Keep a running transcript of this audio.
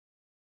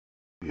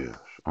Yes.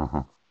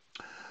 Uh-huh.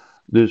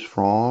 This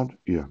fraud,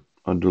 yeah,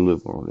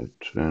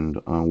 deliberate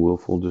and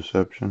willful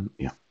deception,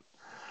 yeah,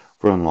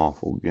 for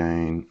unlawful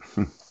gain.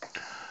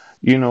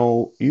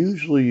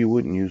 Usually you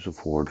wouldn't use a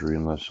forgery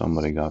unless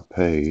somebody got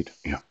paid.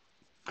 Yeah.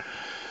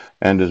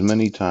 And as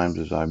many times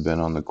as I've been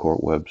on the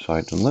court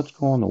website, and let's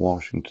go on the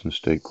Washington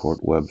State Court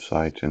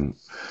website and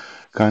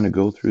kind of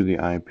go through the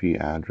IP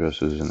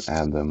addresses and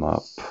add them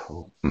up.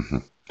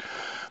 Mhm.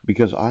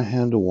 Because I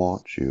had to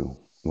watch you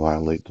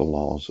violate the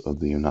laws of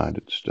the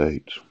United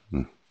States.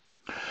 Mm.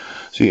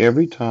 See,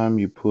 every time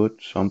you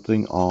put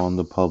something on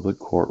the public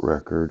court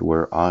record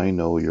where I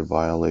know you're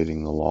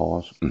violating the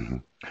laws,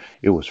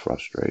 it was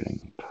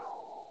frustrating.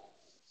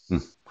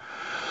 Mm.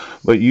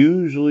 But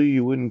usually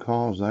you wouldn't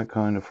cause that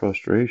kind of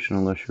frustration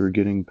unless you were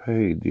getting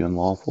paid the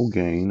unlawful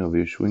gain of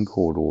issuing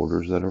court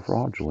orders that are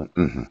fraudulent.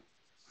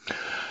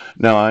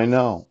 Now, I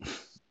know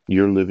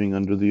you're living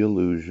under the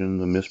illusion,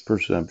 the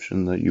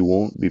misperception that you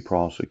won't be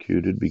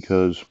prosecuted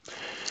because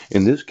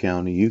in this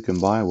county you can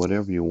buy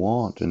whatever you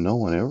want and no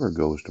one ever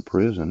goes to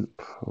prison.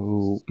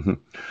 Oh.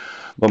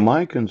 But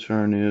my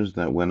concern is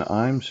that when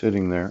I'm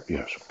sitting there,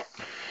 yes,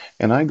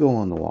 and I go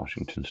on the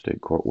Washington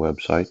State Court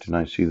website and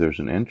I see there's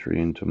an entry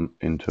into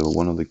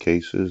one of the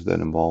cases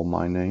that involve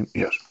my name,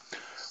 yes,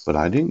 but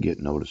I didn't get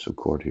notice of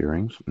court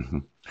hearings.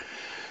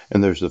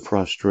 And there's the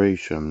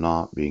frustration of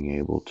not being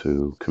able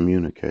to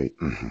communicate.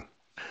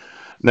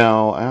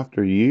 Now,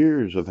 after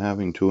years of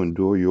having to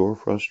endure your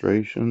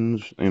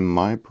frustrations in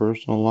my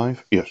personal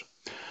life, yes,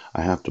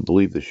 I have to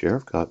believe the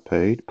sheriff got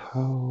paid.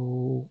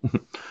 Oh,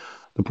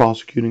 the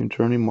prosecuting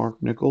attorney,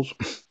 Mark Nichols.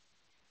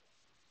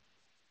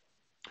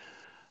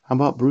 How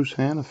about Bruce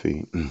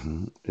Hanafy?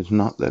 It's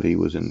not that he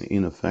was an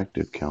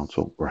ineffective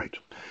counsel, right?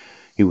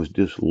 He was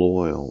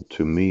disloyal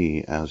to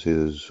me as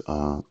his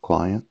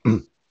client.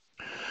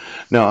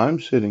 Now I'm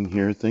sitting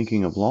here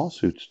thinking of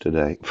lawsuits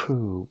today.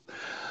 Phew.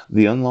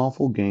 The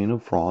unlawful gain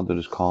of fraud that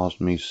has caused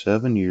me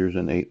 7 years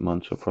and 8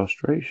 months of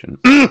frustration.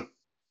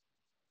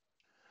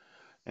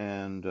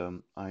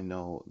 And I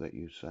know that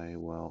you say,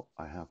 well,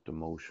 I have to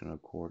motion a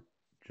court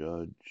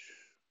judge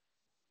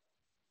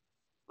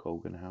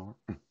Kogenhauer.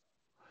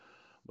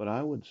 But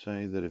I would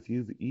say that if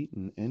you've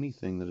eaten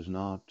anything that is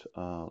not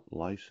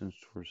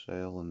licensed for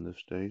sale in this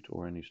state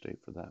or any state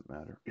for that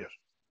matter, yes,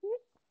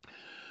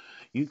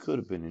 you could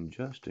have been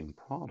ingesting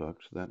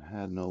products that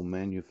had no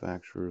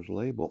manufacturer's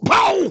label.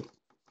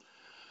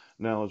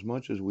 Now, as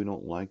much as we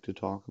don't like to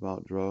talk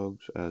about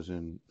drugs, as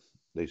in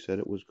they said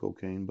it was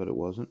cocaine, but it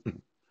wasn't.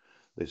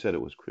 They said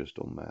it was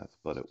crystal meth,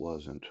 but it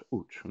wasn't.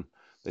 Ooch.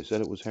 They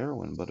said it was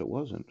heroin, but it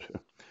wasn't.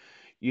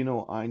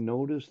 I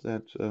noticed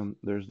that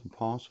there's the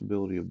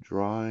possibility of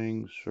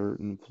drying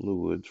certain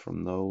fluids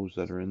from those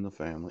that are in the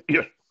family.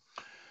 Yes.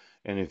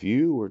 And if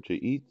you were to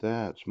eat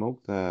that,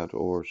 smoke that,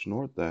 or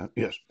snort that,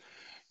 yes,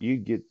 you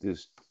get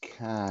this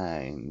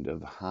kind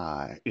of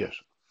high. Yes.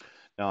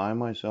 Now, I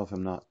myself have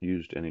not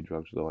used any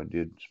drugs, though I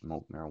did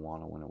smoke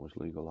marijuana when it was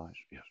legalized.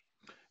 Yes.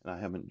 And I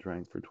haven't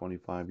drank for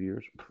 25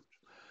 years.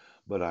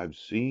 But I've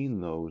seen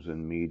those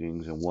in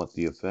meetings and what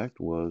the effect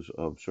was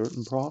of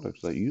certain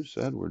products that you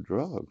said were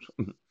drugs.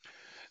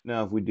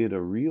 Now, if we did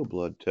a real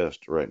blood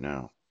test right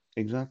now,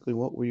 exactly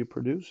what were you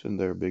producing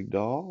there, big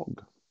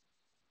dog?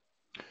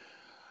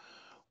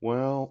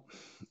 Well,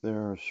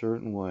 there are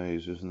certain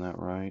ways, isn't that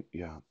right?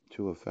 Yeah,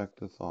 to affect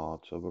the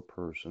thoughts of a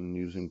person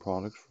using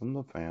products from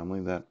the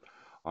family that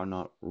are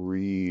not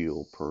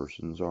real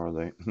persons, are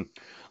they?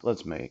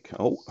 Let's make,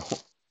 a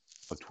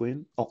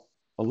twin? Oh,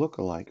 a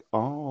look-alike.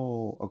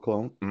 Oh, a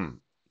clone?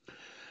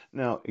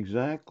 Now,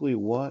 exactly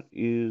what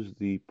is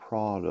the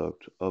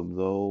product of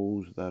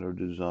those that are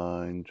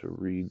designed to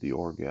read the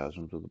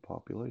orgasms of the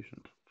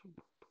population?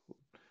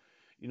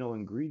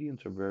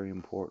 Ingredients are very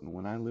important.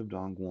 When I lived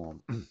on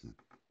Guam,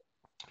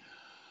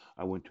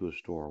 I went to a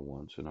store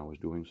once and I was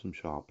doing some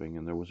shopping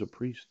and there was a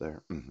priest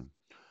there.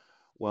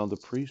 Well, the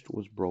priest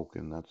was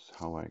broken. That's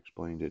how I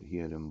explained it. He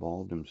had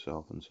involved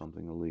himself in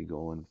something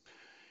illegal and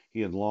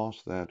he had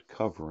lost that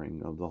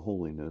covering of the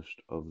holiness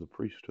of the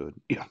priesthood.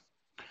 Yeah.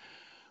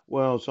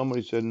 Well,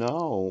 somebody said,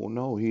 no,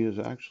 no, he is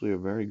actually a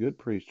very good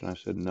priest. And I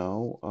said,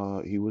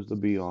 no, he was the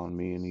beyond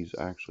me and he's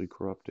actually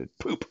corrupted.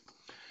 Poop.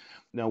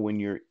 Now, when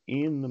you're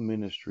in the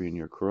ministry and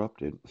you're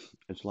corrupted,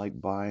 it's like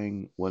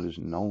buying what is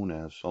known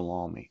as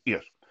salami.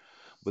 Yes.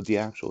 But the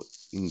actual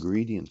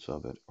ingredients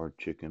of it are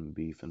chicken,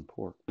 beef, and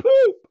pork.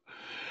 Poop.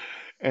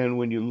 And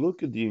when you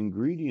look at the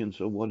ingredients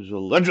of what is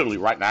allegedly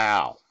right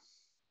now,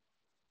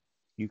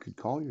 you could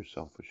call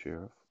yourself a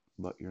sheriff,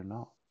 but you're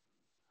not.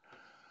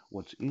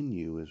 What's in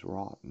you is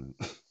rotten.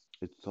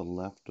 It's the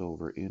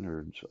leftover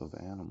innards of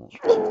animals.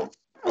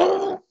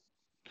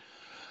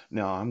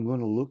 Now, I'm going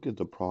to look at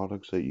the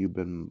products that you've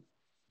been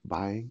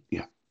buying.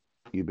 Yeah.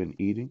 You've been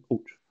eating.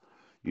 Ouch.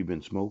 You've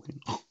been smoking.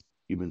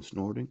 You've been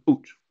snorting.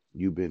 Ouch.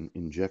 You've been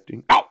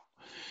injecting. Ow.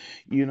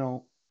 You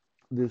know,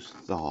 this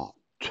thought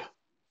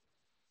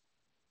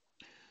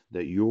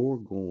that you're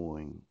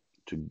going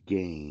to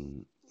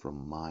gain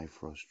from my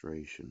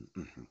frustration.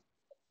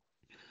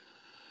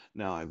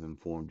 Now I've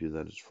informed you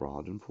that it's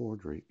fraud and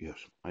forgery. Yes,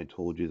 I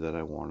told you that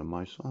I wanted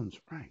my sons.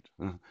 Right.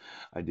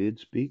 I did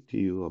speak to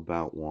you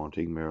about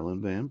wanting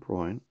Marilyn Van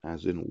Proyn,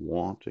 as in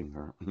wanting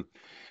her.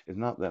 It's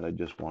not that I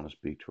just want to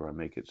speak to her. I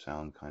make it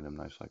sound kind of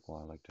nice, like,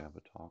 well, I like to have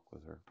a talk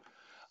with her.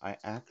 I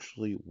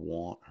actually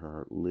want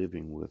her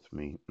living with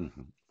me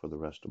for the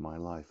rest of my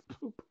life.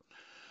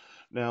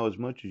 Now, as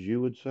much as you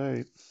would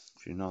say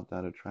she's not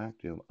that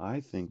attractive,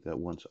 I think that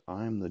once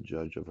I'm the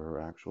judge of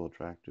her actual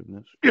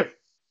attractiveness,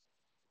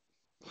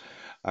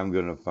 I'm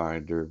going to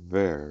find her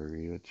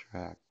very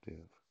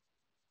attractive.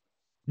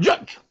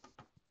 Judge!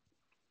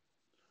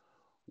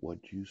 What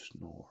you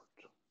snort?